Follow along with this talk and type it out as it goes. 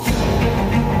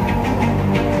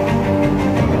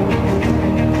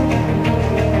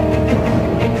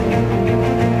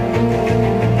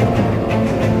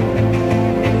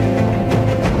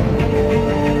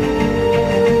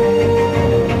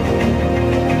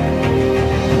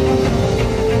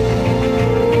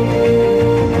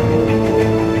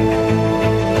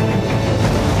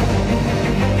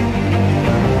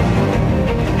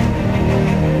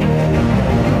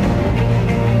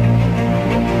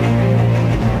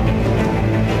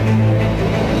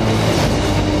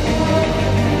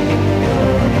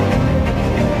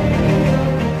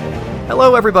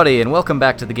everybody, and welcome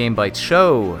back to the Game Bytes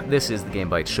Show. This is the Game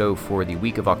Bytes Show for the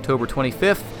week of October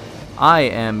 25th. I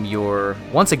am your,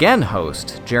 once again,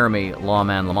 host, Jeremy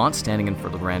Lawman Lamont, standing in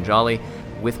for LeGrand Jolly.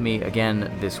 With me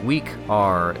again this week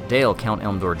are Dale Count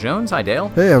Elmdor Jones. Hi, Dale.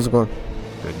 Hey, how's it going?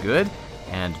 Good.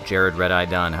 And Jared Red Eye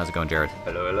Dunn. How's it going, Jared?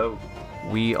 Hello.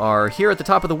 We are here at the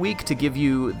top of the week to give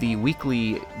you the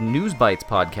weekly News Bytes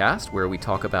podcast, where we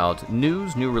talk about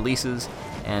news, new releases,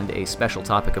 and a special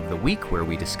topic of the week where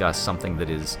we discuss something that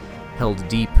is held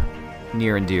deep,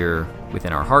 near and dear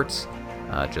within our hearts,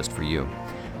 just for you.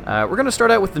 We're going to start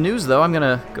out with the news, though. I'm going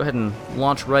to go ahead and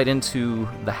launch right into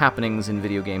the happenings in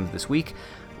video games this week.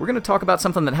 We're going to talk about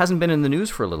something that hasn't been in the news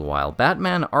for a little while.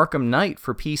 Batman Arkham Knight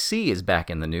for PC is back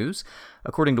in the news.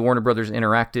 According to Warner Bros.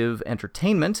 Interactive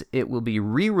Entertainment, it will be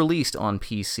re-released on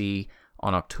PC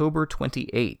on October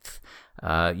 28th.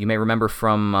 You may remember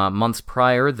from months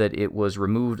prior that it was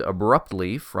removed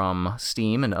abruptly from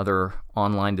Steam and other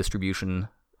online distribution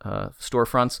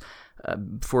storefronts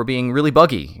for being really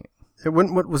buggy.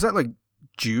 What was that, like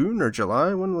June or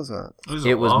July? When was that?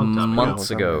 It was months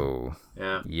ago.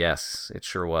 Yeah. Yes, it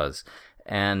sure was.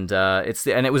 And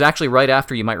it was actually right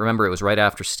after, you might remember, it was right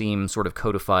after Steam sort of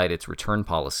codified its return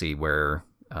policy where,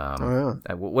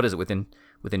 what is it,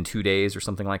 within 2 days or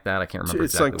something like that? I can't remember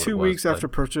it's exactly like 2 what it was, weeks after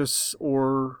purchase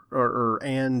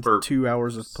and 2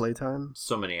 hours of playtime.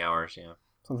 So many hours, yeah.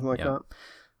 Something like that.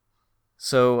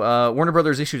 So, Warner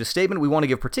Brothers issued a statement. We want to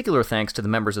give particular thanks to the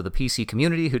members of the PC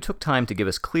community who took time to give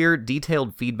us clear,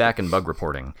 detailed feedback and bug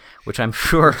reporting, which I'm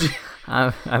sure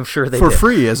they for did.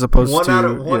 free, as opposed one to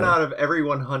out of every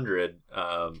 100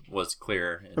 was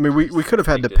clear. I mean, we could have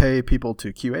had to pay people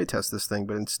to QA test this thing,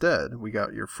 but instead we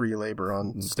got your free labor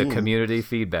on Steam. The community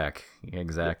feedback,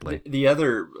 exactly. The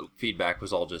other feedback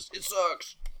was all just, it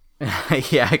sucks.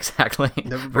 Yeah, exactly.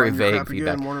 Never Very buying your vague crap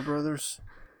feedback. again, Warner Brothers.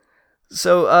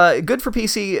 So, good for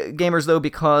PC gamers, though,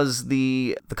 because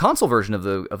the console version of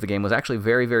the game was actually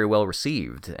very, very well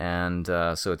received, and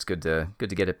so it's good to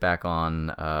get it back on.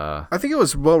 I think it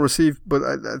was well received, but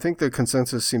I think the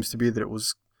consensus seems to be that it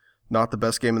was not the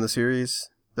best game in the series.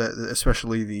 That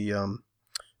especially the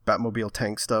Batmobile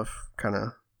tank stuff kind of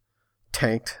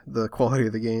tanked the quality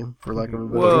of the game, for lack of a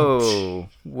better term.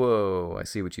 Whoa! I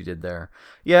see what you did there.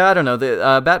 Yeah, I don't know.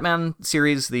 The Batman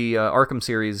series, the Arkham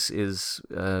series, is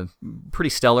pretty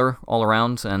stellar all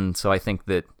around, and so I think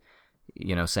that,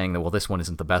 saying that, well, this one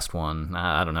isn't the best one,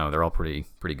 I don't know. They're all pretty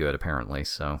good apparently.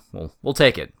 So we'll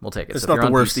take it. We'll take it. It's so not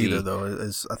the worst PC, either, though.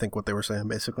 Is I think what they were saying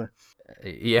basically.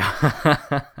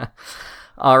 Yeah.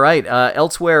 All right,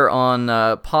 elsewhere on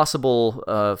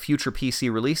possible future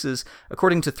PC releases,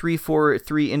 according to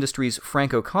 343 Industries'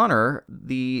 Frank O'Connor,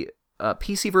 the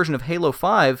PC version of Halo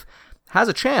 5 has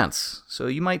a chance. So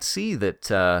you might see that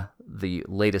the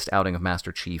latest outing of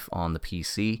Master Chief on the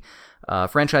PC.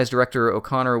 Franchise director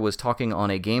O'Connor was talking on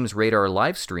a Games Radar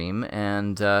live stream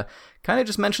and kind of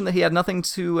just mentioned that he had nothing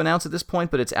to announce at this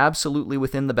point, but it's absolutely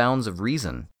within the bounds of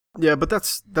reason. Yeah, but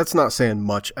that's not saying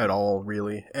much at all,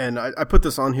 really. And I put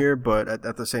this on here, but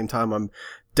at the same time, I'm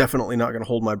definitely not going to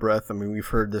hold my breath. I mean, we've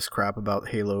heard this crap about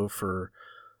Halo for,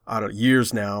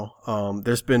 years now.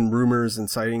 There's been rumors and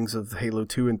sightings of Halo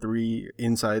 2 and 3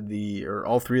 inside or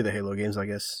all three of the Halo games, I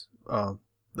guess,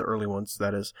 the early ones,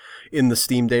 that is, in the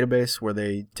Steam database, where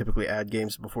they typically add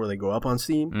games before they go up on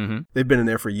Steam. Mm-hmm. They've been in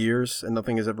there for years, and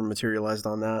nothing has ever materialized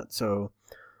on that, so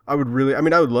I would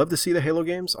love to see the Halo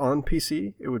games on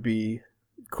PC. It would be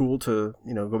cool to,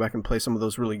 go back and play some of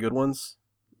those really good ones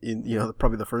in,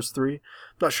 probably the first three.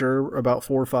 Not sure about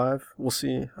 4 or 5. We'll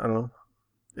see. I don't know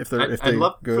I'd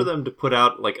love for them to put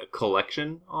out like a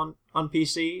collection on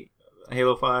PC,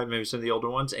 Halo 5, maybe some of the older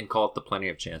ones, and call it the Plenty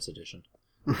of Chance edition.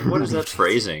 What is that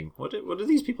phrasing? What are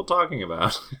these people talking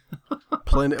about?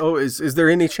 Plenty. Oh, is there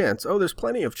any chance? Oh, there's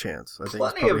plenty of chance. I think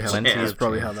That's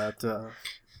probably how that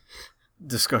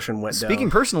discussion went down.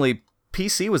 Speaking personally,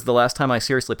 PC was the last time I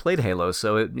seriously played Halo,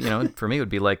 so it, for me it would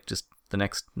be like just the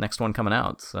next one coming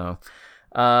out. So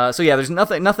yeah, there's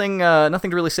nothing to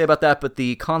really say about that. But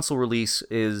the console release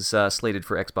is slated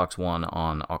for Xbox One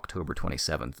on October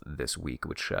 27th this week,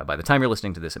 which by the time you're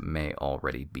listening to this, it may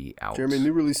already be out. Jeremy,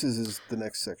 new releases is the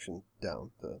next section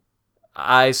down.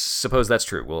 I suppose that's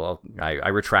true. Well, I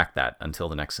retract that until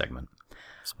the next segment.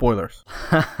 Spoilers.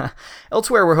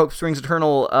 Elsewhere, where hope springs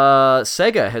eternal,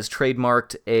 Sega has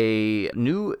trademarked a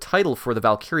new title for the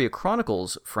Valkyria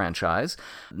Chronicles franchise.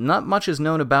 Not much is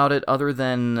known about it other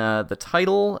than the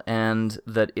title and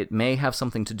that it may have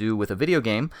something to do with a video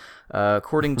game.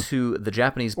 According to the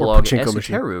Japanese blog Pachinko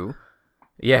Esoteru,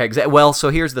 Yeah, exactly. Well, so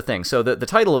here's the thing. So the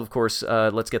title, of course,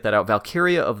 let's get that out.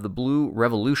 Valkyria of the Blue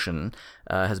Revolution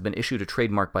has been issued a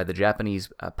trademark by the Japanese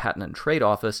Patent and Trade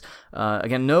Office.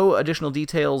 Again, no additional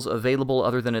details available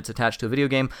other than it's attached to a video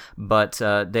game, but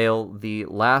Dale, the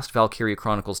last Valkyria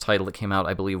Chronicles title that came out,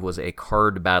 I believe, was a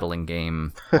card battling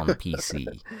game on the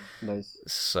PC. Nice.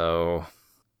 So...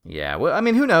 yeah, well, I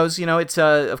mean, who knows? You know, it's,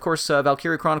 of course,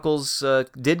 Valkyria Chronicles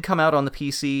did come out on the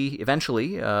PC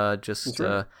eventually,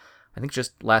 I think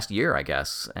just last year, I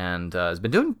guess, and has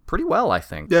been doing pretty well, I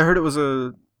think. Yeah, I heard it was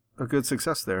a good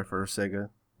success there for Sega.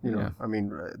 You know, I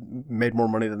mean, made more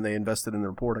money than they invested in the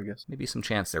report, I guess. Maybe some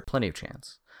chance there, plenty of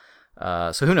chance.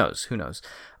 So who knows? Who knows?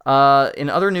 In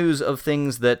other news of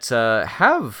things that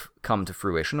have come to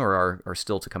fruition or are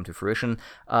still to come to fruition,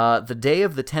 the Day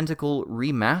of the Tentacle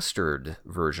remastered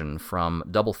version from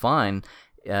Double Fine.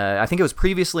 I think it was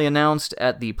previously announced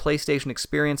at the PlayStation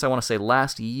Experience, I want to say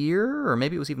last year, or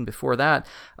maybe it was even before that,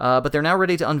 but they're now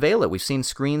ready to unveil it. We've seen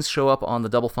screens show up on the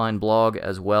Double Fine blog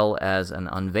as well as an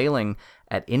unveiling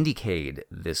at Indiecade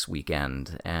this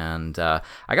weekend. And I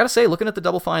gotta say, looking at the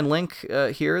Double Fine link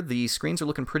here, the screens are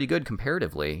looking pretty good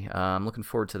comparatively. I'm looking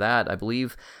forward to that. I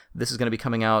believe this is going to be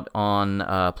coming out on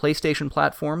PlayStation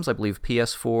platforms, I believe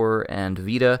PS4 and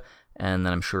Vita, and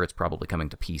then I'm sure it's probably coming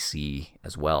to PC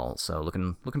as well. So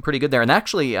looking pretty good there. And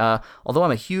actually, although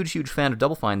I'm a huge fan of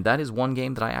Double Fine, that is one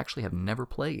game that I actually have never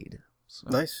played. So,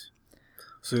 nice.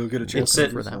 So you'll get a chance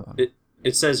for that one.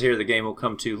 It says here the game will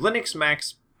come to Linux,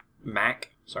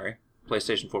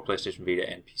 PlayStation 4, PlayStation Vita,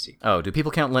 and PC. Oh, do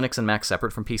people count Linux and Mac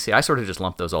separate from PC? I sort of just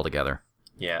lump those all together.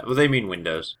 Yeah, well, they mean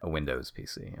Windows. A Windows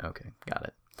PC. Okay, got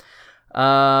it.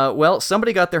 Well,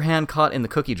 somebody got their hand caught in the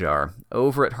cookie jar.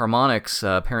 Over at Harmonix,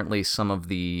 apparently some of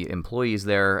the employees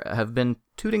there have been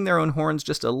tooting their own horns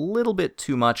just a little bit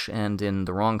too much and in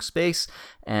the wrong space,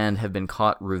 and have been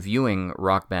caught reviewing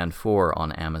Rock Band 4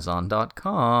 on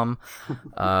Amazon.com.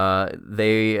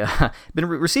 They've been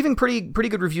receiving pretty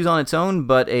good reviews on its own,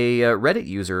 but a Reddit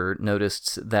user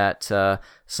noticed that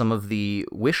some of the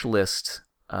wish list...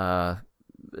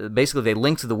 basically, they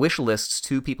linked the wish lists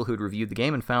to people who had reviewed the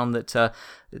game and found that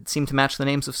it seemed to match the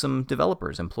names of some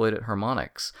developers employed at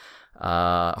Harmonix.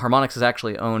 Harmonix has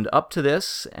actually owned up to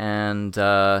this, and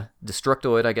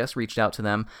Destructoid, I guess, reached out to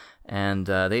them, and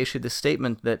they issued this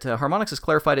statement that Harmonix has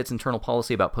clarified its internal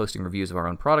policy about posting reviews of our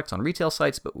own products on retail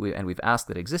sites, we've asked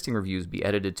that existing reviews be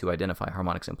edited to identify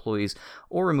Harmonix employees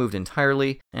or removed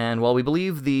entirely. And while we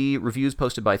believe the reviews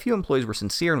posted by a few employees were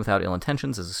sincere and without ill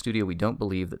intentions, as a studio, we don't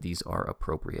believe that these are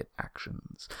appropriate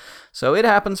actions. So it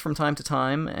happens from time to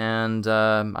time, and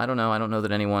I don't know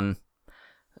that anyone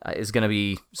is going to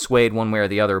be swayed one way or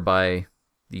the other by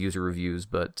the user reviews,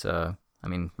 but I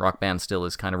mean, Rock Band still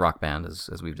is kind of Rock Band,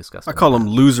 as we've discussed. I call them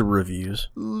loser reviews.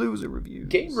 Loser reviews.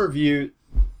 Game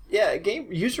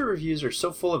user reviews are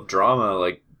so full of drama,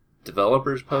 like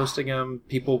developers posting them,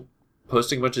 people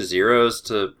posting a bunch of zeros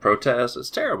to protest. It's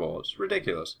terrible. It's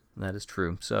ridiculous. That is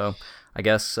true. So I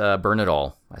guess burn it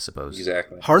all, I suppose.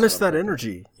 Exactly. Harness that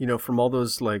energy, from all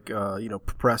those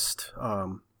pressed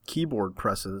keyboard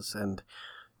presses and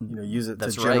use it to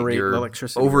generate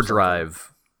electricity.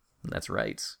 Overdrive. That's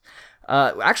right.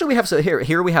 Actually, we have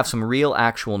here we have some real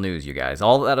actual news, you guys.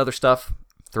 All that other stuff,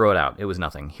 throw it out. It was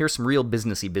nothing. Here's some real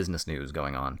business news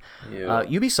going on. Yeah.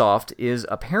 Ubisoft is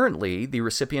apparently the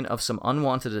recipient of some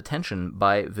unwanted attention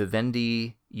by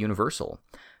Vivendi Universal.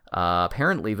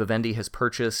 Apparently, Vivendi has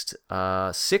purchased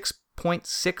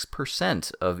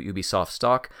 6.6% of Ubisoft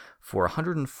stock for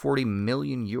 140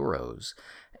 million euros.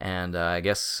 And I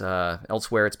guess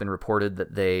elsewhere it's been reported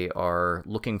that they are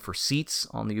looking for seats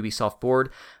on the Ubisoft board.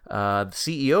 The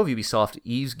CEO of Ubisoft,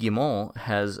 Yves Guillemot,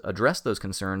 has addressed those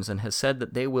concerns and has said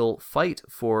that they will fight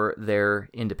for their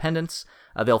independence.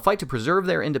 They'll fight to preserve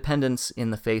their independence in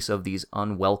the face of these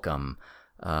unwelcome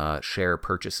share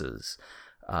purchases.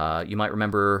 You might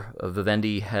remember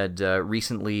Vivendi had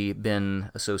recently been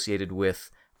associated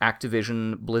with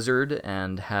Activision Blizzard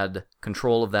and had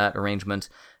control of that arrangement.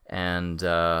 And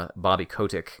Bobby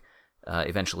Kotick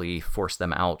eventually forced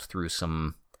them out through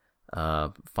some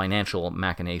financial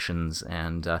machinations.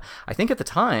 And I think at the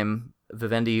time,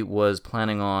 Vivendi was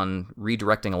planning on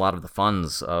redirecting a lot of the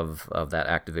funds of that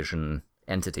Activision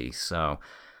entity. So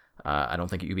I don't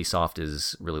think Ubisoft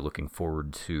is really looking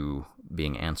forward to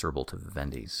being answerable to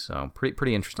Vivendi. So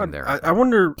pretty interesting there. I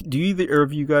wonder, do either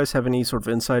of you guys have any sort of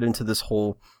insight into this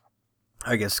whole,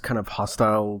 I guess, kind of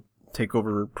hostile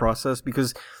takeover process?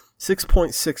 Because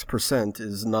 6.6%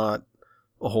 is not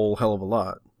a whole hell of a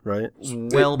lot, right?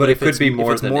 Well, but if it's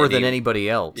more than anybody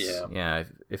else,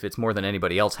 if it's more than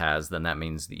anybody else has, then that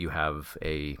means that you have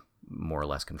a more or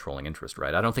less controlling interest,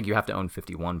 right? I don't think you have to own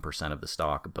 51% of the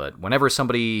stock, but whenever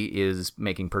somebody is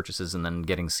making purchases and then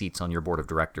getting seats on your board of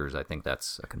directors, I think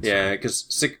that's a concern. Yeah, because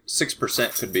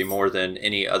 6% could be more than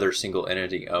any other single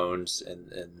entity owns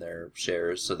in their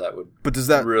shares, so that would does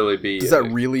that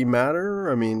really matter?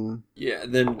 I mean... Yeah,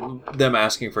 then them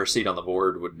asking for a seat on the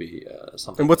board would be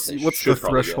something. And what's the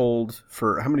threshold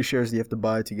for how many shares do you have to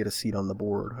buy to get a seat on the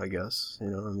board, I guess? I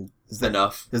mean,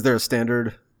 enough. Is there a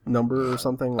standard number or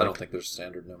something? I don't think there's a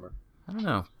standard number. I don't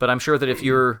know, but I'm sure that if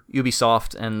you're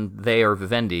Ubisoft and they are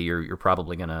Vivendi, you're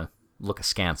probably gonna look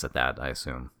askance at that, I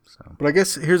assume. So, but I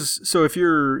guess so if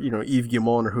you're Yves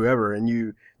Guillemot or whoever,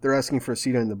 and they're asking for a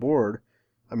seat on the board,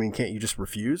 I mean, can't you just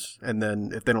refuse? And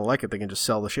then if they don't like it, they can just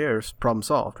sell the shares. Problem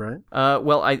solved, right?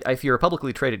 Well, if you're a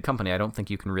publicly traded company, I don't think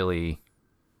you can really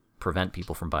prevent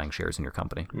people from buying shares in your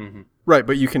company. Mm-hmm. Right,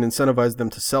 but you can incentivize them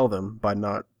to sell them by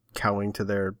not cowing to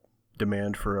their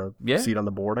demand for a seat on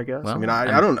the board, I guess. Well, I mean,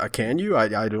 I don't. Can you? I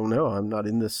don't know. I'm not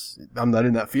in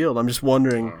that field. I'm just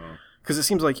wondering because it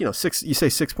seems like you say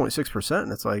 6.6%,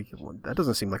 and it's like that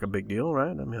doesn't seem like a big deal,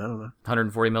 right? I mean, I don't know.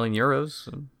 140 million euros.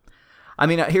 I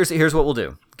mean, here's what we'll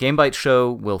do. Game Bytes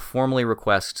Show will formally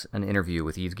request an interview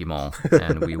with Yves Guillemot,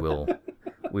 and we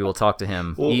will talk to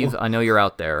him. Yves, I know you're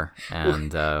out there,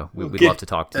 and we'd love to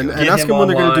talk to you. And ask him when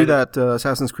they're going to do that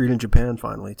Assassin's Creed in Japan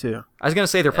finally, too. I was going to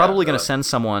say they're probably going to send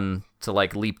someone to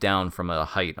leap down from a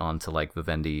height onto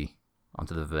Vivendi,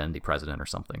 onto the Vivendi president or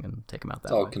something, and take him out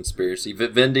that way. It's all conspiracy.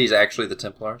 Vivendi's actually the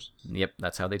Templars? Yep,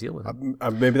 that's how they deal with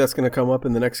it. Maybe that's going to come up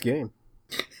in the next game.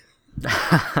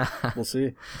 We'll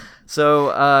see.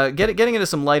 So, getting into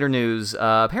some lighter news,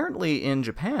 apparently in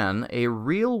Japan, a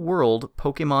real-world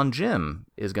Pokemon gym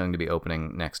is going to be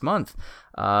opening next month.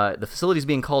 The facility is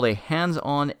being called a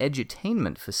hands-on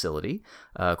edutainment facility,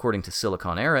 according to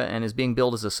Silicon Era, and is being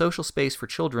billed as a social space for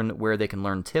children where they can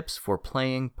learn tips for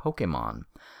playing Pokemon.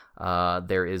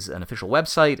 There is an official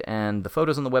website, and the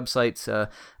photos on the website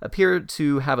appear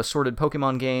to have assorted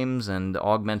Pokemon games and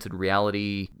augmented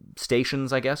reality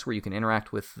stations, I guess, where you can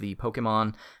interact with the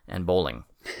Pokemon, and bowling.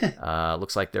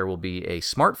 Looks like there will be a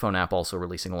smartphone app also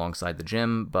releasing alongside the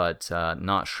gym, but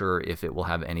not sure if it will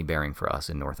have any bearing for us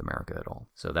in North America at all.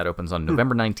 So that opens on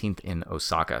November 19th in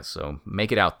Osaka, so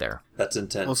make it out there. That's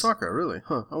intense. Osaka, really?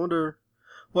 Huh. I wonder...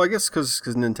 Well, I guess because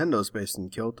Nintendo's based in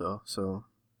Kyoto, so...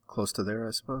 close to there,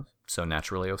 I suppose. So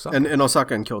naturally, Osaka. And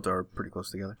Osaka and Kyoto are pretty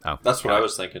close together. Oh, that's what I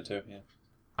was thinking too. Yeah.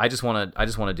 I just want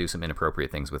to do some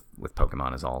inappropriate things with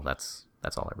Pokemon. Is all. That's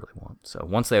all I really want. So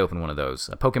once they open one of those,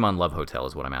 a Pokemon Love Hotel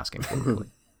is what I'm asking for. Really.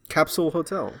 Capsule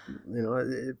hotel.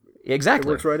 Exactly.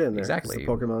 It works right in there. Exactly. The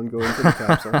Pokemon go into the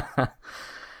capsule.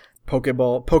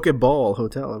 Pokeball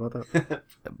hotel. How about that?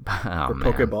 For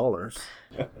Pokeballers.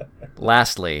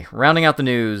 Lastly, rounding out the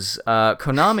news,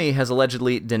 Konami has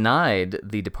allegedly denied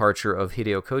the departure of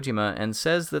Hideo Kojima and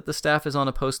says that the staff is on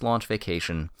a post-launch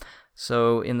vacation.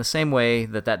 So, in the same way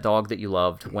that dog that you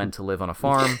loved went to live on a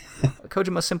farm,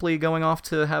 Kojima's simply going off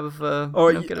to have.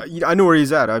 I know where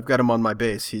he's at. I've got him on my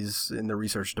base. He's in the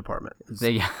research department.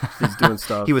 He's doing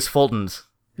stuff. He was Fultoned.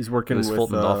 He's working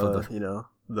with off of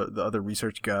the other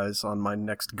research guys on my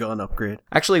next gun upgrade.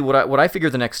 Actually, what I figure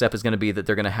the next step is going to be that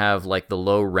they're going to have the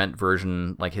low rent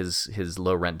version, his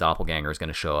low rent doppelganger is going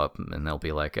to show up, and they'll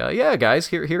be like, yeah, guys,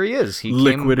 here he is. He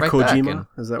Liquid came right Kojima. back and,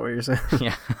 is that what you're saying?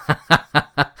 Yeah.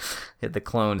 Hit the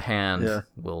cloned hand.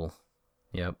 Will.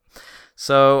 Yep.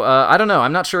 So I don't know.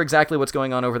 I'm not sure exactly what's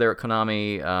going on over there at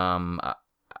Konami.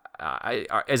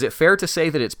 Is it fair to say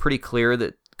that it's pretty clear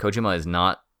that Kojima is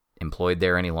not employed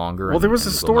there any longer? Well, there was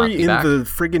a story in the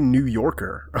friggin' New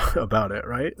Yorker about it,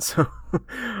 right? So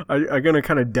I'm gonna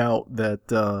kind of doubt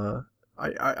that.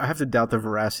 I have to doubt the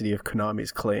veracity of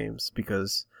Konami's claims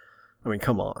because, I mean,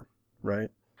 come on, right?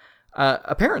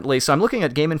 Apparently, so I'm looking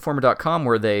at GameInformer.com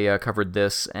where they covered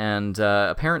this, and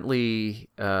apparently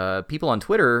people on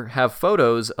Twitter have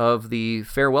photos of the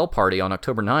farewell party on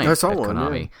October 9th I saw at one,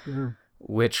 Konami, yeah.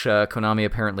 Which Konami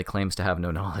apparently claims to have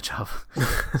no knowledge of.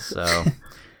 So,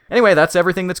 anyway, that's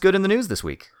everything that's good in the news this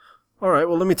week. All right,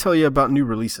 well, let me tell you about new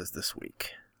releases this week.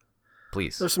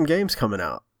 Please. There's some games coming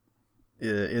out.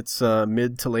 It's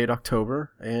mid to late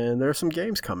October, and there's some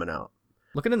games coming out.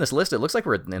 Looking in this list, it looks like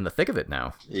we're in the thick of it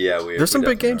now. Yeah, there's some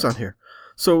big games on here.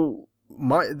 So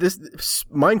this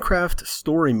Minecraft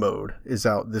Story Mode is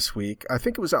out this week. I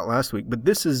think it was out last week, but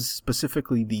this is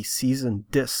specifically the season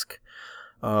disc,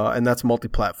 and that's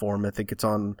multi-platform. I think it's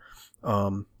on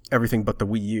everything but the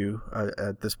Wii U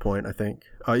at this point. I think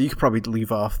you could probably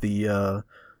leave off the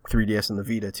 3DS and the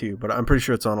Vita too, but I'm pretty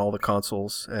sure it's on all the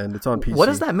consoles and it's on PC. What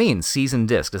does that mean, season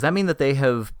disc? Does that mean that they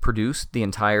have produced the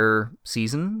entire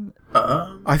season?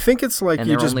 I think it's like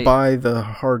you just buy the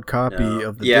hard copy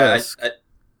of the disc.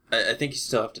 I think you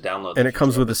still have to download. And it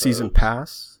comes with a season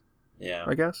pass. Yeah,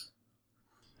 I guess.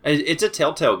 It's a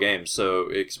Telltale game, so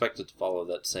expect it to follow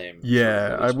that same.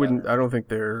 Yeah, I wouldn't. I don't think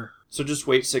they're. So just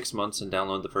wait 6 months and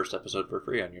download the first episode for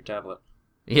free on your tablet.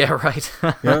 Yeah, right.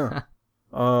 Yeah.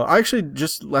 I actually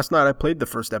just last night I played the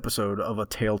first episode of a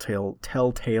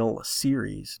Telltale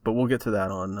series, but we'll get to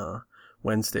that on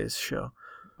Wednesday's show.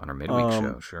 On our midweek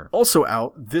show, sure. Also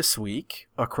out this week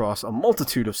across a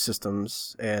multitude of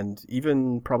systems and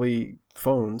even probably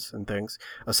phones and things,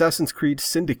 Assassin's Creed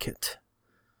Syndicate.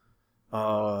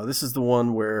 This is the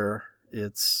one where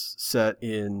it's set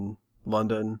in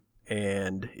London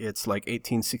and it's like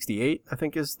 1868, I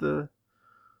think is the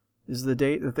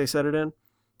date that they set it in.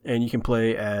 And you can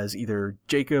play as either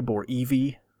Jacob or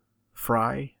Evie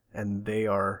Fry, and they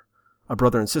are a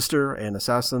brother and sister and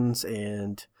assassins,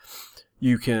 and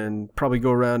you can probably go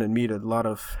around and meet a lot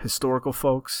of historical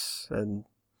folks and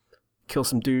kill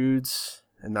some dudes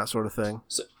and that sort of thing.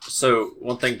 So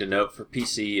one thing to note for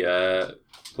PC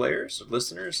players,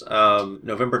 listeners,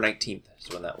 November 19th is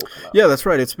when that will come out. Yeah, that's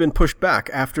right. It's been pushed back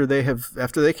after they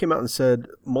came out and said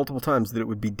multiple times that it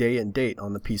would be day and date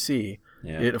on the PC.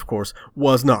 Yeah. It, of course,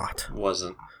 was not.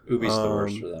 Wasn't. Ubi's the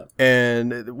worst for that.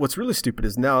 And what's really stupid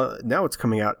is now it's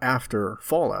coming out after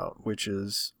Fallout, which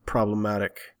is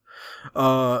problematic.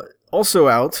 Also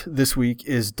out this week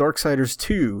is Darksiders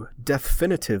 2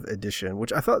 Definitive Edition,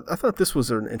 which I thought this was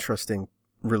an interesting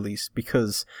release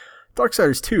because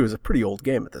Darksiders 2 is a pretty old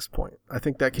game at this point. I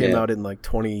think that came out in like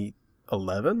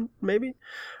 2011, maybe.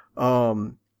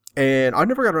 And I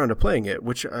never got around to playing it,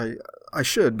 which I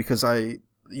should because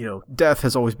Death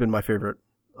has always been my favorite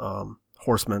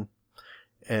horseman,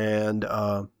 and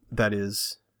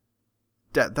that's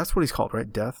what he's called,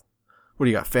 right? Death. What do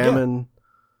you got? Famine,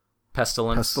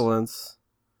 pestilence.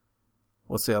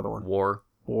 What's the other one? War.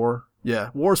 Yeah,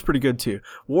 War's pretty good too.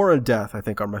 War and Death, I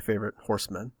think, are my favorite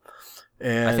horsemen.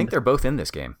 And I think they're both in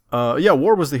this game.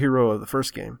 War was the hero of the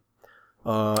first game.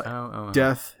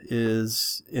 Death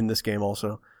is in this game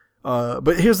also.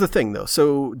 But here's the thing, though.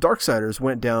 So Darksiders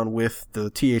went down with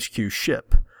the THQ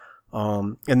ship,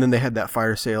 and then they had that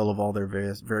fire sale of all their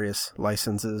various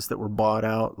licenses that were bought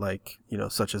out, like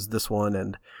such as this one,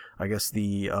 and I guess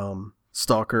the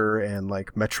Stalker and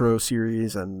like Metro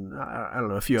series, and I don't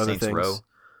know, a few other things. Row.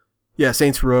 Yeah,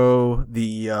 Saints Row,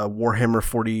 the Warhammer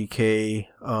 40K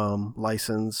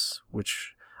license,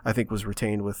 which I think was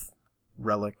retained with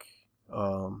Relic,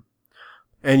 and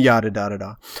yada da da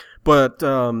da. But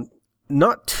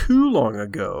not too long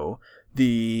ago,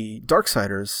 the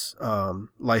Darksiders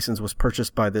license was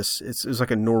purchased by this. It was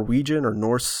like a Norwegian or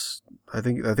Norse. I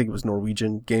think it was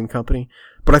Norwegian game company,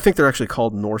 but I think they're actually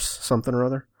called Norse something or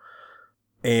other.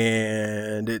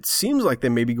 And it seems like they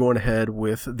may be going ahead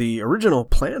with the original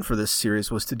plan for this series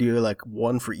was to do like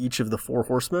one for each of the four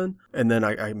horsemen, and then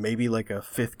I maybe like a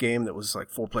fifth game that was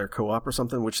like 4-player co-op or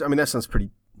something. Which, I mean, that sounds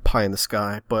pretty pie in the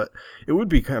sky, but it would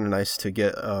be kind of nice to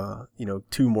get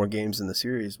 2 more games in the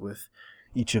series with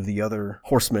each of the other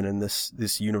horsemen in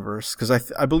this universe,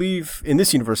 because I believe in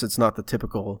this universe it's not the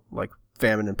typical like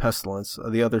Famine and Pestilence.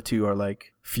 The other two are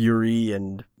like Fury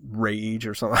and Rage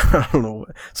or something. I don't know,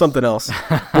 something else.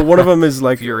 But one of them is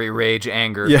like Fury, Rage,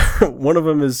 Anger. Yeah, one of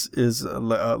them is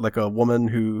like a woman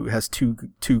who has two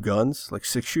guns, like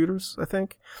 6-shooters, I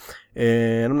think.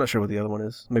 And I'm not sure what the other one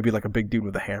is. Maybe like a big dude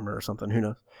with a hammer or something. Who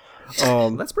knows?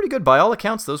 That's pretty good. By all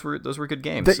accounts, those were good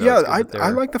games. I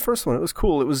like the first one. It was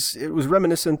cool. It was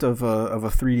reminiscent of a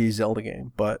 3D Zelda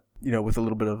game, but with a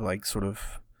little bit of like sort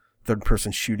of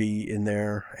third-person shooty in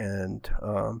there, and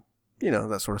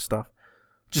that sort of stuff.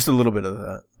 Just a little bit of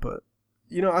that, but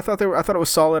I thought it was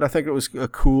solid. I think it was a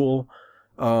cool,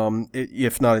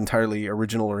 if not entirely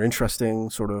original or interesting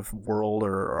sort of world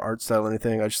or art style or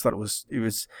anything. I just thought it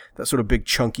was that sort of big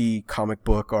chunky comic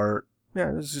book art. Yeah,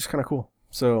 it was just kind of cool.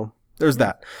 So there's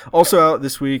that. Also out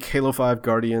this week, Halo 5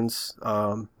 Guardians.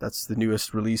 That's the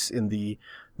newest release in the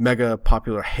mega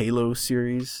popular Halo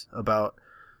series about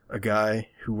a guy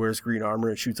who wears green armor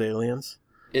and shoots aliens.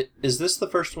 Is this the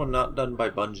first one not done by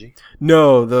Bungie?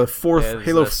 No, the fourth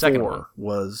Halo 4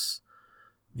 was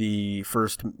the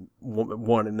first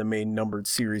one in the main numbered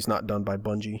series not done by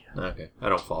Bungie. Okay, I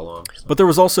don't follow him. So. But there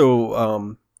was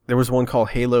also there was one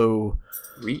called Halo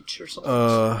Reach or something.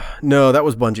 No, that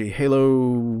was Bungie. Halo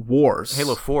Wars.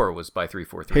 Halo 4 was by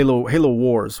 343. Halo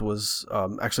Wars was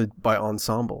actually by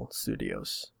Ensemble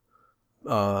Studios.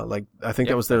 I think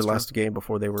that was their last game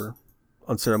before they were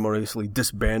unceremoniously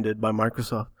disbanded by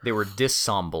Microsoft. They were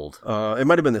dissembled. It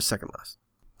might have been their second last.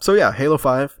 So yeah, Halo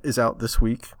 5 is out this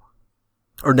week.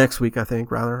 Or next week, I think,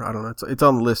 rather. I don't know. It's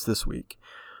on the list this week.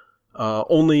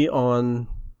 Only on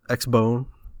Xbone.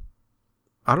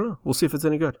 I don't know. We'll see if it's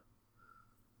any good.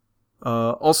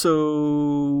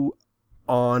 Also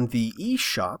on the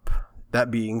eShop,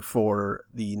 that being for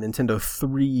the Nintendo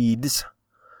 3DS,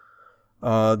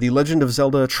 The Legend of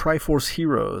Zelda Triforce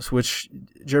Heroes, which,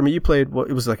 Jeremy, you played,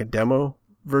 it was like a demo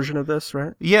version of this,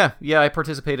 right? Yeah, I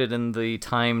participated in the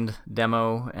timed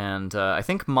demo, and I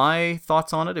think my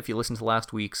thoughts on it, if you listen to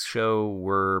last week's show,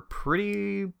 were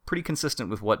pretty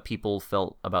consistent with what people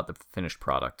felt about the finished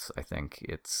product. I think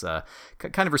it's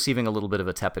kind of receiving a little bit of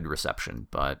a tepid reception,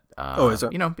 but is it?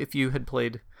 If you had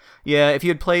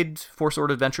played Four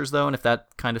Sword Adventures though, and if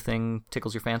that kind of thing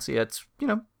tickles your fancy, it's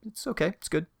it's okay, it's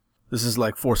good. This is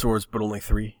like 4 swords, but only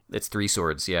 3. It's 3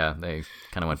 swords, yeah. They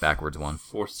kind of went backwards one.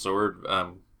 Fourth sword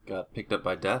got picked up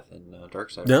by Death in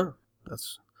Darkseid. Yeah,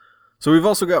 so we've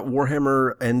also got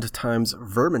Warhammer End Times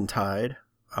Vermintide,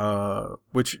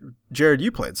 which, Jared,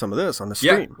 you played some of this on the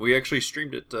stream. Yeah, we actually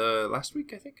streamed it last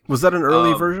week, I think. Was that an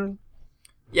early version?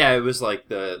 Yeah, it was like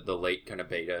the late kind of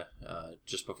beta,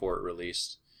 just before it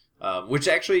released. Which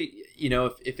actually,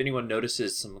 if anyone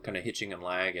notices some kind of hitching and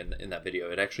lag in that video,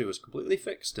 it actually was completely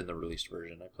fixed in the released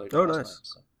version. I played it last night.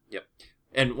 So, yep.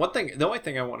 And the only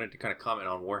thing I wanted to kind of comment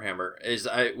on Warhammer is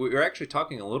we were actually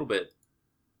talking a little bit.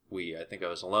 I think I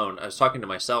was alone. I was talking to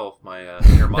myself, my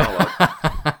inner monologue,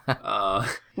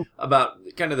 about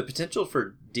kind of the potential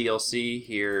for DLC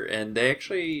here. And they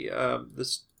actually,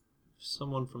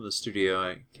 someone from the studio,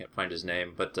 I can't find his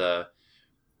name, but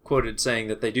quoted saying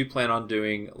that they do plan on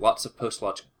doing lots of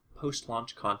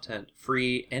post-launch content,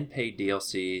 free and paid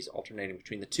DLCs, alternating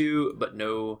between the two, but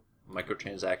no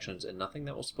microtransactions and nothing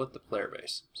that will split the player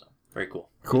base. So very cool.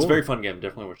 It's a very fun game.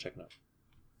 Definitely worth checking out.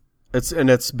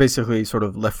 It's basically sort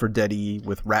of Left 4 Dead-y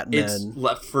with Ratman. It's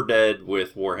Left 4 Dead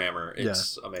with Warhammer.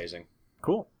 It's amazing.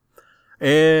 Cool.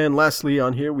 And lastly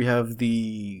on here we have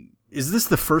is this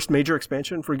the first major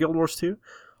expansion for Guild Wars 2?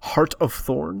 Heart of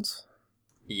Thorns?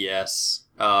 Yes.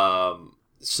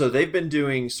 So they've been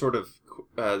doing sort of,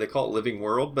 they call it Living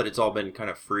World, but it's all been kind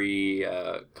of free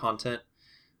content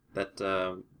that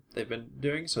they've been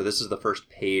doing. So this is the first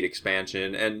paid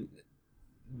expansion, and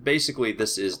basically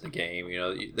this is the game.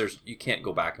 You can't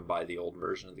go back and buy the old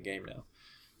version of the game now,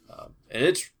 and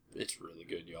it's really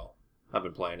good, y'all. I've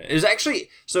been playing it.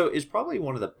 It's probably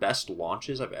one of the best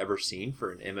launches I've ever seen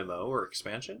for an MMO or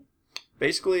expansion.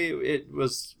 Basically, it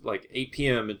was like 8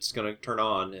 p.m. It's going to turn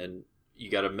on, and you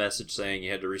got a message saying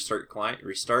you had to restart your client.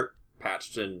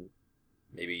 Patched in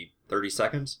maybe 30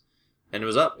 seconds, and it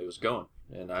was up. It was going,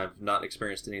 and I've not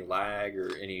experienced any lag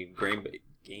or any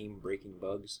game-breaking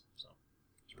bugs. So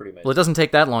it's pretty amazing. Well, it doesn't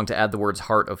take that long to add the words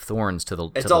 "Heart of Thorns" to the.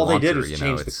 It's to the all launcher, they did was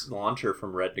change the launcher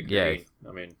from red to green. Yeah,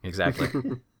 I mean, exactly.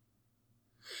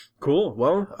 Cool.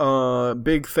 Well,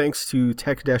 big thanks to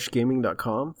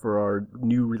tech-gaming.com for our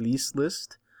new release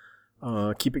list.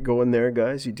 Keep it going there,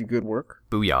 guys. You do good work.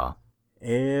 Booyah.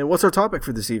 And what's our topic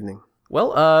for this evening?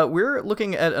 Well, we're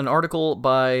looking at an article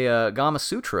by Gama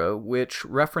Sutra, which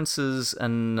references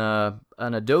an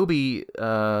Adobe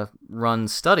run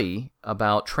study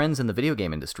about trends in the video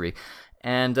game industry,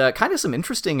 and kind of some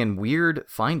interesting and weird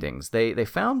findings. They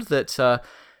found that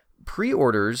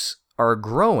pre-orders are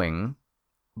growing,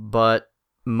 but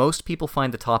most people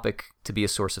find the topic to be a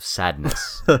source of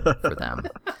sadness for them.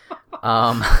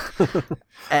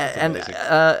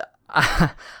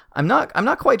 I'm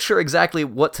not quite sure exactly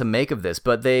what to make of this,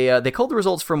 but they culled the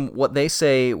results from what they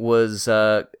say was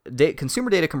consumer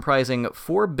data comprising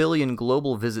 4 billion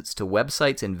global visits to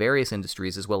websites in various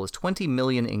industries, as well as 20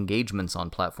 million engagements on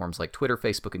platforms like Twitter,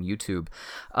 Facebook, and YouTube.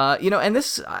 And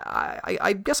this,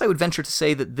 I guess I would venture to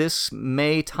say that this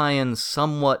may tie in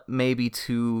somewhat maybe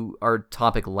to our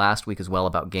topic last week as well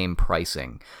about game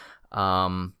pricing.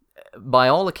 By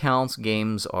all accounts,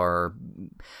 games are...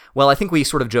 Well, I think we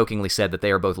sort of jokingly said that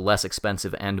they are both less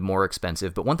expensive and more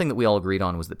expensive, but one thing that we all agreed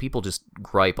on was that people just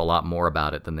gripe a lot more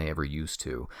about it than they ever used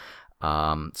to.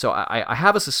 So I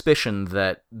have a suspicion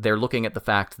that they're looking at the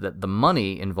fact that the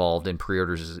money involved in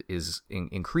pre-orders is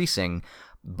increasing,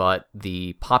 but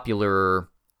the popular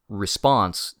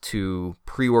response to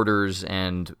pre-orders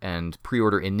and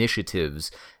pre-order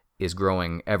initiatives is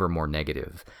growing ever more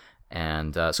negative.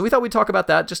 And so we thought we'd talk about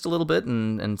that just a little bit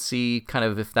and see kind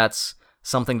of if that's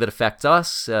something that affects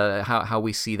us, how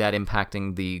we see that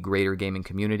impacting the greater gaming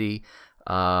community.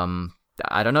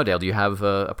 I don't know, Dale, do you have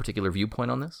a particular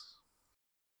viewpoint on this?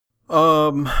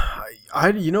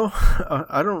 I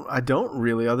don't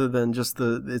really, other than just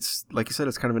it's like you said,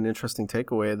 it's kind of an interesting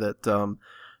takeaway that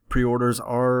pre-orders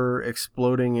are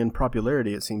exploding in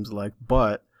popularity, it seems like,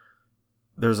 but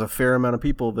there's a fair amount of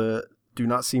people that do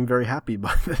not seem very happy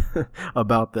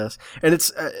about this, and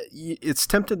it's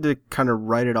tempted to kind of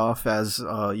write it off as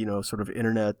sort of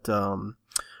internet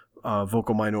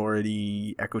vocal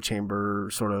minority echo chamber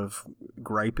sort of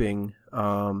griping.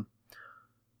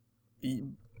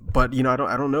 But I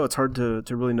don't know. It's hard to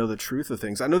really know the truth of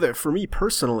things. I know that for me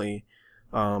personally,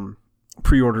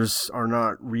 pre-orders are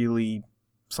not really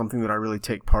something that I really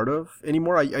take part of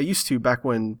anymore. I used to back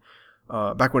when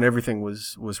everything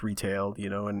was retailed,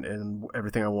 and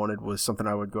everything I wanted was something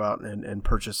I would go out and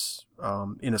purchase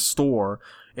in a store.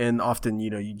 And often,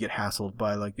 you get hassled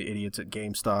by like the idiots at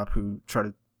GameStop who try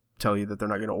to tell you that they're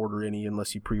not going to order any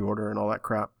unless you pre-order and all that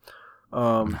crap.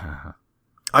 I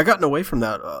gotten away from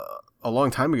that a long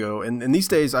time ago, and these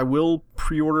days I will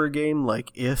pre-order a game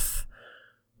like if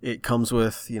it comes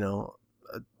with a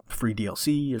free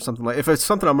DLC or something. Like if it's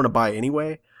something I'm going to buy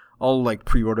anyway, I'll like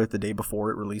pre-order it the day before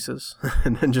it releases,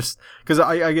 and then just because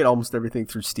I get almost everything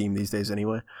through Steam these days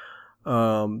anyway.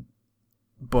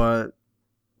 But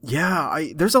yeah,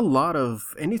 there's a lot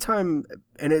of anytime,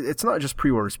 and it's not just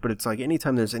pre-orders, but it's like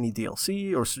anytime there's any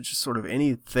DLC or just sort of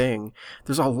anything,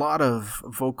 there's a lot of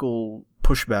vocal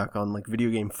pushback on like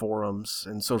video game forums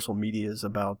and social medias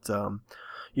about,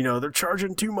 they're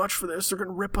charging too much for this. They're going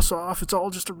to rip us off. It's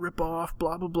all just a rip off,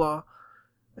 blah, blah, blah.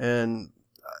 And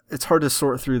it's hard to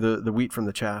sort through the wheat from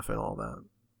the chaff and all that.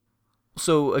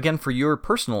 So again, for your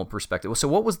personal perspective, so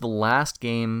what was the last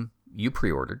game you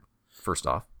pre-ordered, first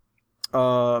off?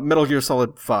 Metal Gear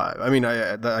Solid 5. I mean,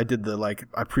 I did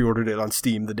I pre-ordered it on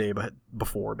Steam the day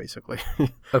before, basically.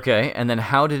 Okay, and then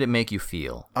how did it make you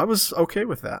feel? I was okay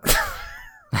with that.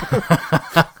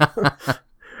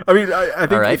 I mean, I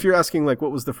think if you're asking like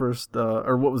what was the first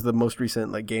or what was the most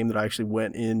recent like game that I actually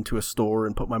went into a store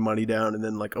and put my money down and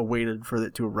then like awaited for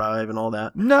it to arrive and all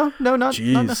that. No, not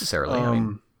necessarily. I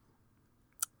mean,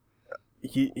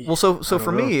 so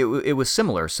for me, it was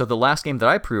similar. So the last game that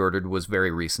I pre-ordered was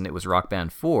very recent. It was Rock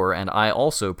Band 4, and I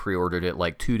also pre-ordered it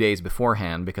like 2 days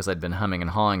beforehand because I'd been humming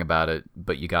and hawing about it,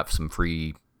 but you got some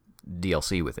free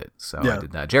DLC with it. So yeah. I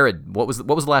did that. Jared, what was the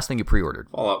last thing you pre-ordered?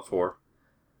 Fallout 4.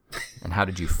 And how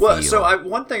did you feel? Well, so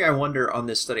one thing I wonder on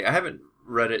this study, I haven't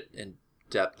read it in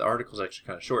depth. The article's actually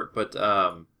kind of short, but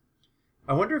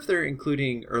I wonder if they're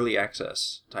including early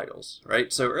access titles,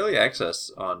 right? So early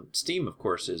access on Steam, of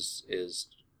course, is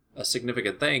a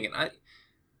significant thing, and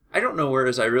I don't know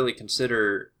whereas I really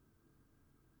consider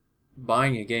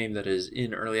buying a game that is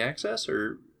in early access,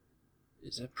 or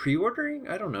is that pre-ordering?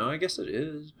 I don't know. I guess it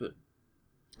is, but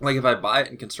like if I buy it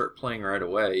and can start playing right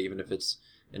away, even if it's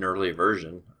an early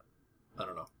version, I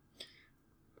don't know.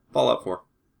 Fallout 4.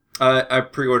 I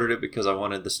pre-ordered it because I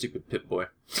wanted the stupid Pip-Boy.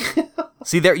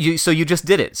 See there, you just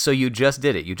did it.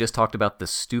 You just talked about the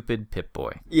stupid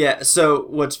Pip-Boy. Yeah. So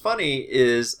what's funny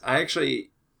is I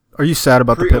actually. Are you sad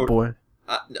about the Pip-Boy?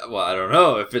 Well, I don't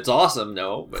know if it's awesome.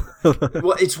 No, but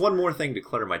well, it's one more thing to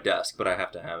clutter my desk, but I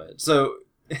have to have it. So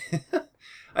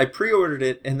I pre-ordered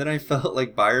it, and then I felt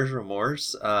like buyer's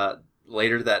remorse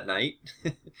later that night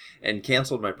and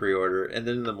canceled my pre-order. And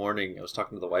then in the morning, I was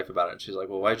talking to the wife about it, and she's like,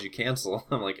 "Well, why'd you cancel?"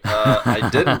 I'm like, "I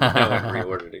didn't know I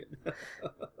pre-ordered it."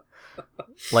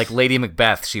 Like Lady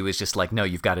Macbeth, she was just like, "No,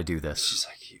 you've got to do this." She's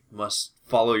like, "You must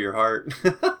follow your heart."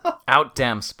 Out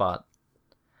damn spot.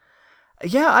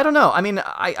 Yeah, I don't know. I mean,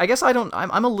 I guess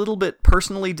I'm a little bit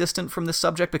personally distant from this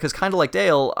subject because kind of like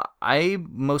Dale, I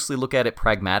mostly look at it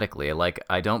pragmatically. Like,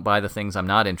 I don't buy the things I'm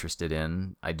not interested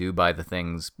in. I do buy the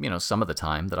things, some of the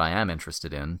time that I am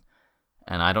interested in.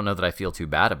 And I don't know that I feel too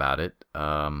bad about it.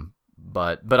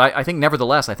 But I think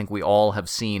nevertheless, I think we all have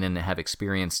seen and have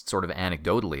experienced sort of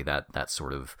anecdotally that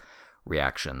sort of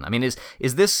reaction. I mean, is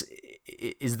this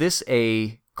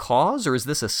a cause or is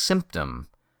this a symptom?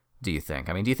 Do you think?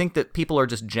 I mean, do you think that people are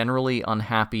just generally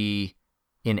unhappy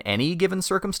in any given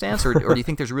circumstance, or do you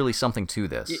think there's really something to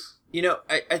this?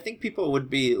 I think people would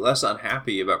be less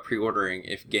unhappy about pre-ordering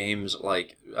if games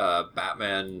like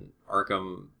Batman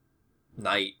Arkham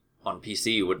Knight on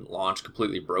PC wouldn't launch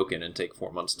completely broken and take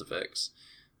 4 months to fix.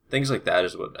 Things like that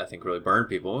is what I think really burn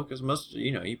people, because most,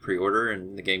 you pre-order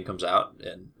and the game comes out.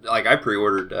 And like I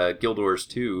pre-ordered Guild Wars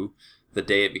 2 the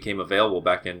day it became available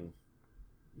back in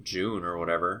June or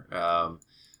whatever,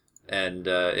 and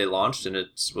it launched and it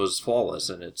was flawless,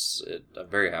 and I'm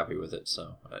very happy with it.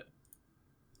 So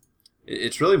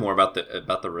it's really more about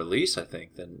the release, I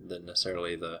think, than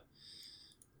necessarily the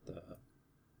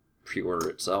pre-order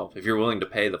itself. If you're willing to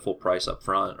pay the full price up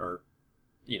front, or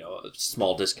a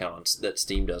small discount that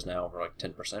Steam does now for like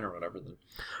 10% or whatever, then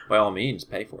by all means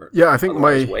pay for it. Yeah, I think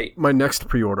Otherwise, my next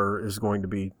pre-order is going to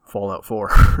be Fallout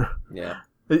 4. Yeah.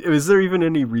 Is there even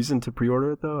any reason to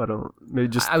pre-order it though? I don't. Maybe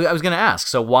just. I was going to ask.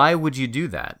 So why would you do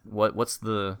that? What's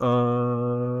the?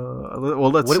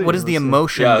 Well, let's see. What is the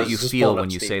emotion that you feel when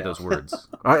you say now. those words?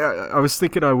 I was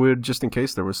thinking I would just in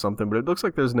case there was something, but it looks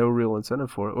like there's no real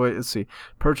incentive for it. Wait, let's see.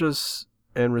 Purchase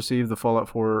and receive the Fallout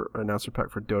 4 announcer pack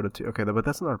for Dota 2. Okay, but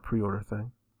that's not a pre-order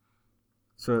thing.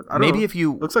 So I don't know. If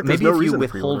you looks like maybe no if you reason to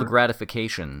withhold pre-order.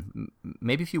 gratification,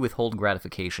 maybe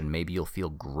you'll feel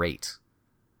great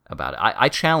about it. I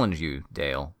challenge you,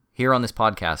 Dale, here on this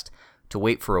podcast, to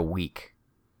wait for a week.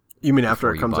 You mean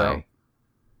after before it comes you buy. out?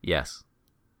 Yes.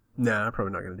 Nah, I'm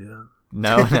probably not going to do that.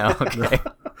 No, okay.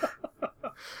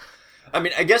 I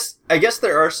mean, I guess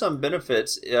there are some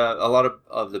benefits. A lot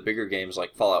of the bigger games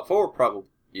like Fallout 4 probably,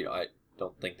 I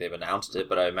don't think they've announced it,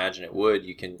 but I imagine it would.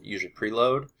 You can usually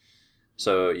preload,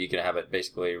 so you can have it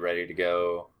basically ready to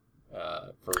go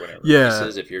for whenever it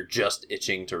releases if you're just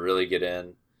itching to really get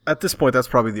in. At this point, that's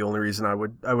probably the only reason I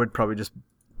would probably just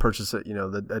purchase it,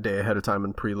 a day ahead of time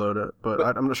and preload it. But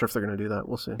I'm not sure if they're going to do that.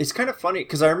 We'll see. It's kind of funny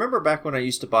because I remember back when I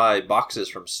used to buy boxes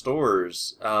from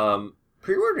stores,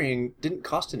 pre-ordering didn't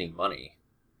cost any money.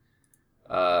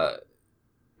 At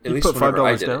least put whenever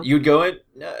I $5 did down? it, you'd go in.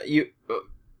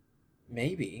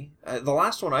 Maybe the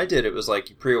last one I did, it was like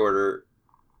you pre-order.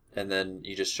 And then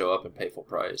you just show up and pay full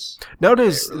price.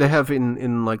 Nowadays, they have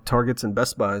in like Targets and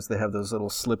Best Buys, they have those little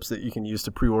slips that you can use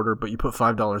to pre-order, but you put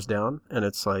 $5 down, and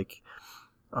it's like,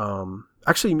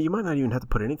 actually, you might not even have to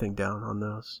put anything down on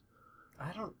those.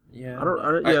 I don't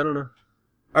know.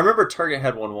 I remember Target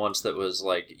had one once that was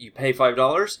like you pay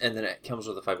 $5 and then it comes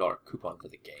with a $5 coupon for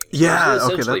the game. Yeah, it's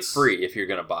essentially that's free if you're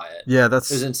going to buy it. Yeah,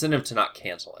 there's incentive to not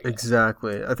cancel. I guess.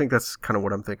 Exactly. I think that's kind of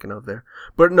what I'm thinking of there.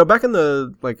 But no, back in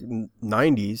the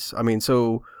 90s, I mean,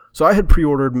 so I had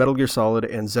pre-ordered Metal Gear Solid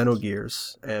and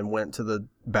Xenogears and went to the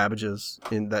Babbages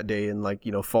in that day in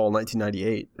fall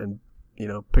 1998 and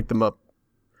picked them up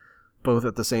both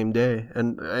at the same day.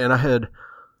 And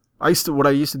what I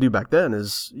used to do back then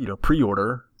is,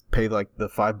 pre-order, pay like the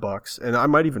 $5, and I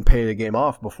might even pay the game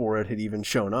off before it had even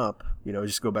shown up.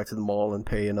 Just go back to the mall and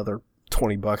pay another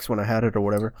 $20 when I had it or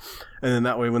whatever. And then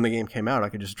that way when the game came out, I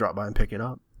could just drop by and pick it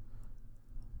up.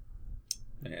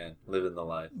 Man, living the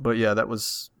life. But yeah, that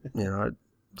was,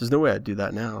 there's no way I'd do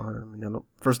that now. I mean,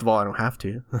 first of all, I don't have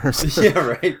to. Yeah,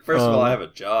 right. First of all, I have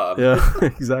a job. Yeah,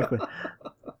 exactly.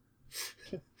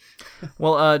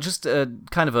 Well, just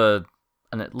kind of a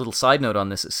little side note on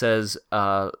this. It says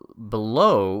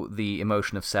below the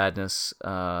emotion of sadness,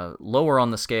 lower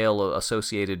on the scale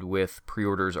associated with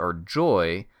pre-orders are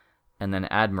joy and then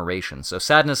admiration. So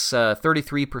sadness,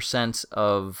 33%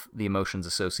 of the emotions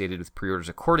associated with pre-orders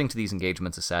according to these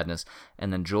engagements is sadness,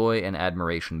 and then joy and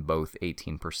admiration, both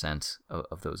 18%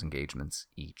 of those engagements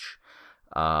each.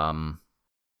 I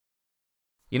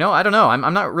don't know.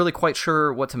 I'm not really quite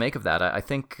sure what to make of that. I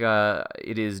think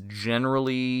it is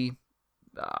generally,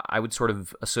 I would sort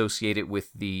of associate it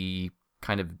with the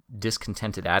kind of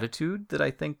discontented attitude that I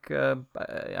think,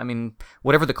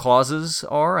 whatever the causes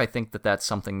are, I think that that's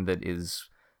something that is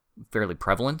fairly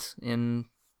prevalent in,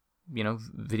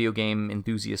 video game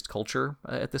enthusiast culture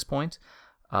at this point.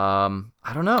 I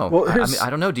don't know. Well, I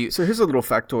don't know. So here's a little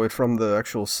factoid from the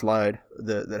actual slide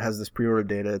that has this pre-order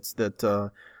data. It's that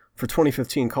for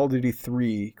 2015, Call of Duty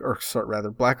 3,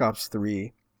 Black Ops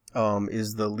 3,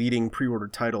 is the leading pre-order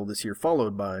title this year,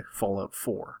 followed by Fallout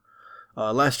 4.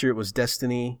 Last year it was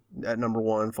Destiny at number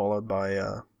 1, followed by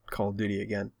Call of Duty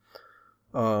again.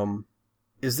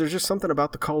 Is there just something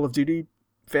about the Call of Duty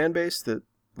fan base that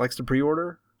likes to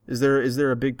pre-order? Is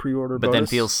there a big pre-order but bonus? then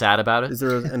feels sad about it? Is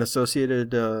there an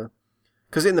associated...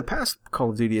 Because in the past,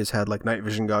 Call of Duty has had like night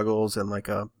vision goggles and like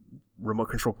a remote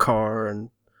control car and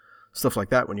stuff like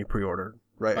that when you pre-order,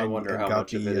 right? I wonder how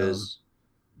much of it is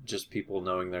just people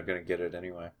knowing they're going to get it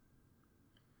anyway.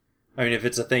 I mean, if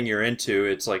it's a thing you're into,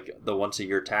 it's like the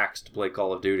once-a-year tax to play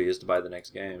Call of Duty is to buy the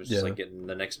next game. It's just like getting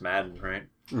the next Madden, right?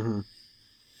 Mm-hmm.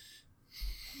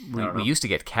 We used to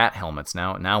get cat helmets.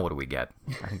 Now what do we get?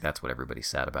 I think that's what everybody's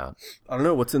sad about. I don't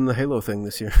know. What's in the Halo thing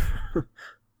this year?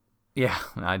 Yeah,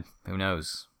 who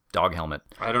knows? Dog helmet.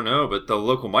 I don't know, but the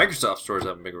local Microsoft stores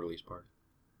have a big release party.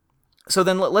 So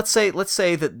then let's say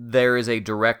that there is a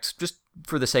direct, just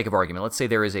for the sake of argument, let's say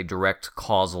there is a direct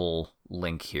causal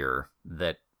link here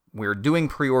that we're doing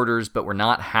pre-orders, but we're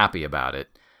not happy about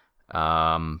it.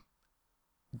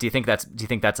 Do you think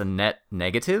that's a net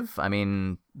negative? I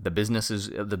mean, the business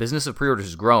of pre-orders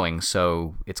is growing,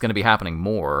 so it's going to be happening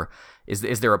more.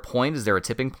 Is there a point? Is there a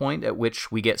tipping point at which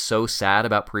we get so sad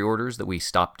about pre-orders that we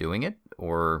stop doing it?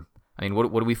 Or, I mean,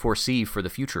 what do we foresee for the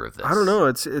future of this? I don't know.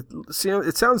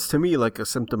 It sounds to me like a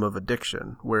symptom of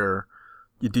addiction, where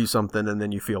you do something and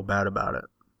then you feel bad about it.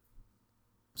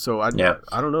 So I don't know.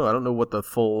 I don't know what the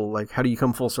full, like, how do you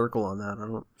come full circle on that? I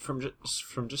don't. From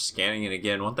just scanning it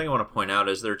again, one thing I want to point out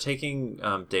is they're taking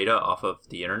data off of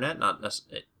the internet, not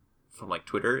necessarily from like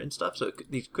Twitter and stuff. So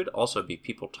these could also be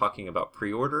people talking about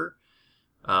pre-order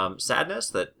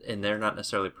sadness and they're not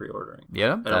necessarily pre-ordering.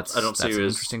 Yeah, I don't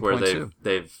see where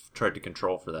they've tried to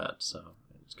control for that. So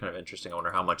it's kind of interesting. I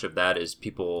wonder how much of that is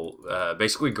people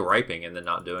basically griping and then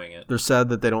not doing it. They're sad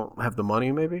that they don't have the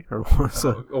money, maybe, or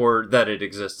that it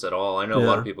exists at all. I know a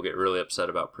lot of people get really upset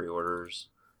about pre-orders.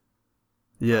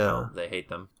 Yeah, they hate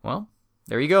them. Well,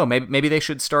 there you go. Maybe they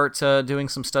should start doing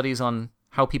some studies on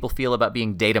how people feel about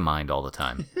being data mined all the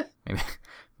time.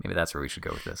 maybe that's where we should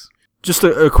go with this. Just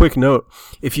a quick note: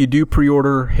 if you do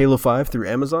pre-order Halo 5 through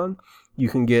Amazon, you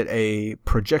can get a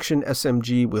projection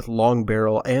SMG with long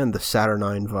barrel and the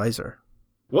Saturnine visor.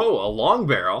 Whoa, a long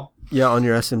barrel? Yeah, on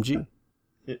your SMG.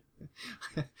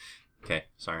 Okay,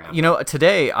 sorry.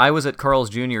 Today I was at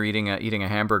Carl's Jr. eating a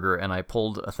hamburger, and I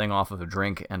pulled a thing off of a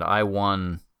drink, and I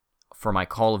won for my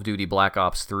Call of Duty Black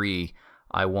Ops 3.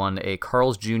 I won a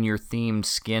Carl's Jr. themed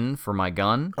skin for my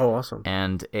gun. Oh, awesome.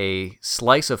 And a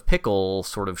slice of pickle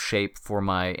sort of shape for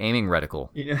my aiming reticle.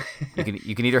 Yeah.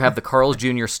 You can either have the Carl's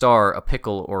Jr. star, a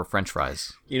pickle, or French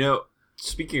fries.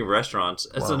 Speaking of restaurants,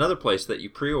 it's another place that you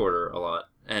pre-order a lot,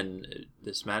 and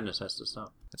this madness has to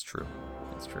stop. That's true.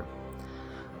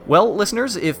 Well,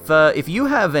 listeners, if you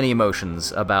have any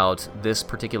emotions about this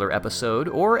particular episode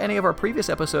or any of our previous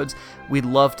episodes, we'd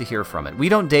love to hear from it. We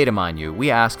don't data mine you.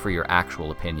 We ask for your actual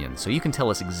opinion, so you can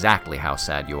tell us exactly how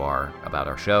sad you are about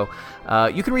our show.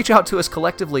 You can reach out to us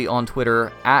collectively on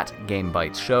Twitter at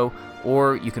GameBytesShow,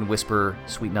 or you can whisper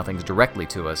sweet nothings directly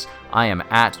to us. I am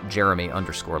at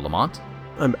Jeremy_Lamont.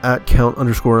 I'm at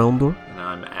Count_Elmdor. And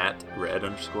I'm at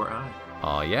Red_I.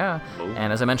 Oh, yeah.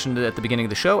 And as I mentioned at the beginning of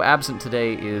the show, absent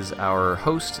today is our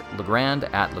host, Legrand,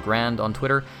 at Legrand on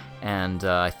Twitter. And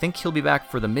I think he'll be back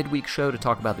for the midweek show to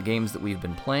talk about the games that we've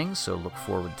been playing, so look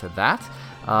forward to that.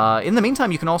 In the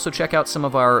meantime, you can also check out some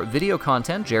of our video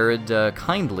content. Jared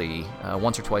kindly,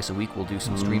 once or twice a week, will do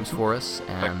some streams for us.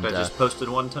 And in fact, I just posted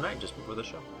one tonight, just before the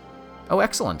show. Oh,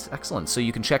 excellent. So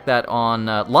you can check that on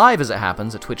live as it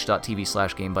happens at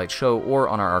twitch.tv/GameBytesShow or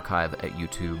on our archive at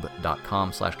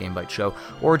youtube.com/GameBytesShow,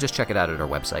 or just check it out at our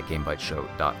website,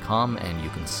 GameBytesShow.com, and you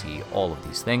can see all of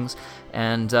these things.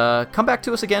 And come back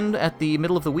to us again at the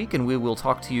middle of the week, and we will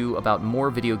talk to you about more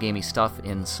video gamey stuff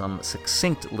in some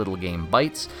succinct little game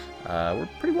bites. We're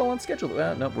pretty well on schedule.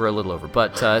 No, we're a little over,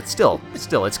 but still,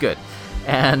 it's good.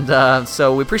 And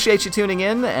so we appreciate you tuning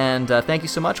in, and thank you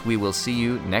so much. We will see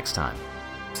you next time.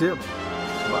 See you.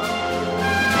 Bye.